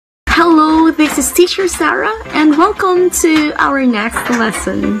This is Teacher Sarah, and welcome to our next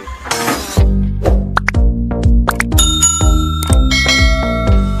lesson.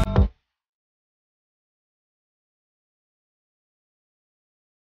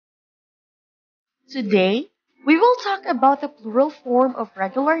 Today, we will talk about the plural form of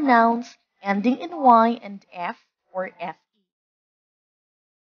regular nouns ending in Y and F or FE.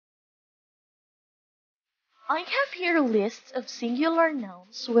 I have here lists of singular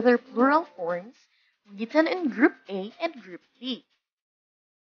nouns with their plural forms written in Group A and Group B.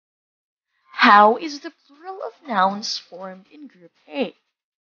 How is the plural of nouns formed in Group A?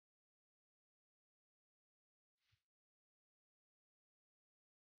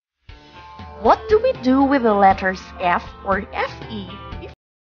 What do we do with the letters F or FE?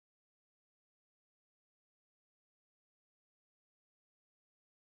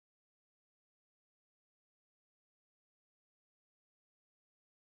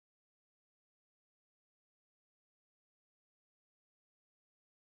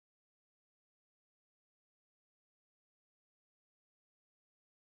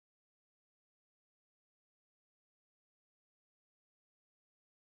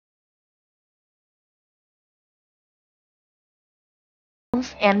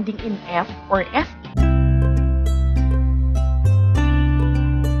 Nouns ending in F or FE.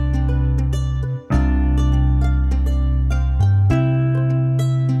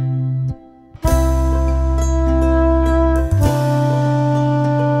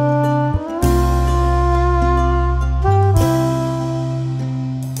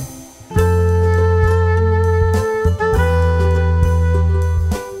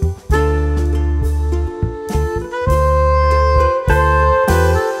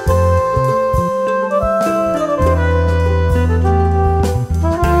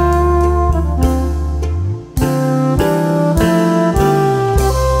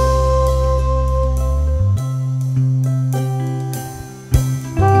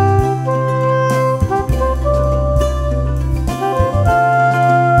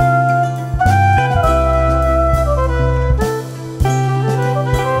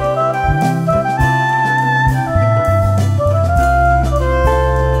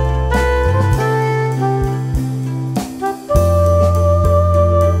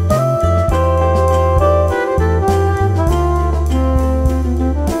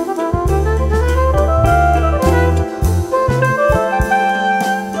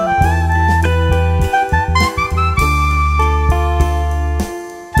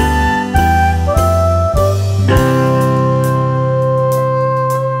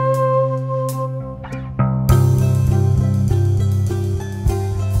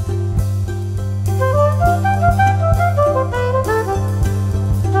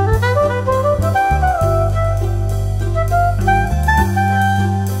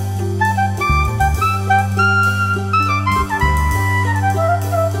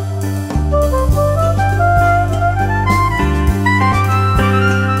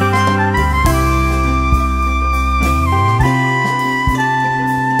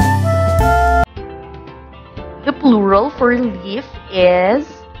 The plural for leaf is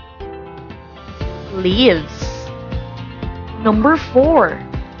leaves. Number 4.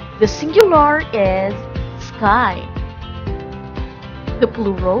 The singular is sky. The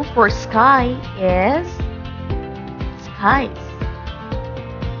plural for sky is skies.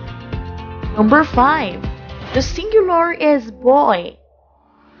 Number 5. The singular is boy.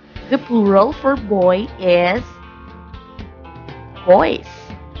 The plural for boy is boys.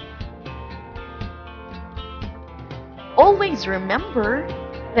 Always remember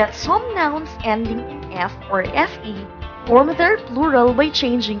that some nouns ending in F or FE form their plural by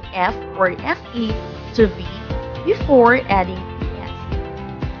changing F or FE to V before adding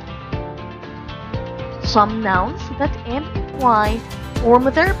ES. Some nouns that end in Y form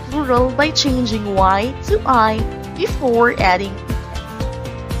their plural by changing Y to I before adding ES.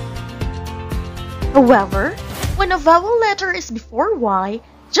 However, when a vowel letter is before Y,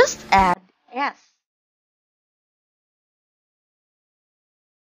 just add S.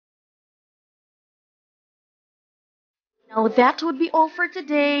 Now that would be all for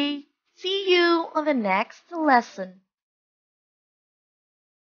today. See you on the next lesson.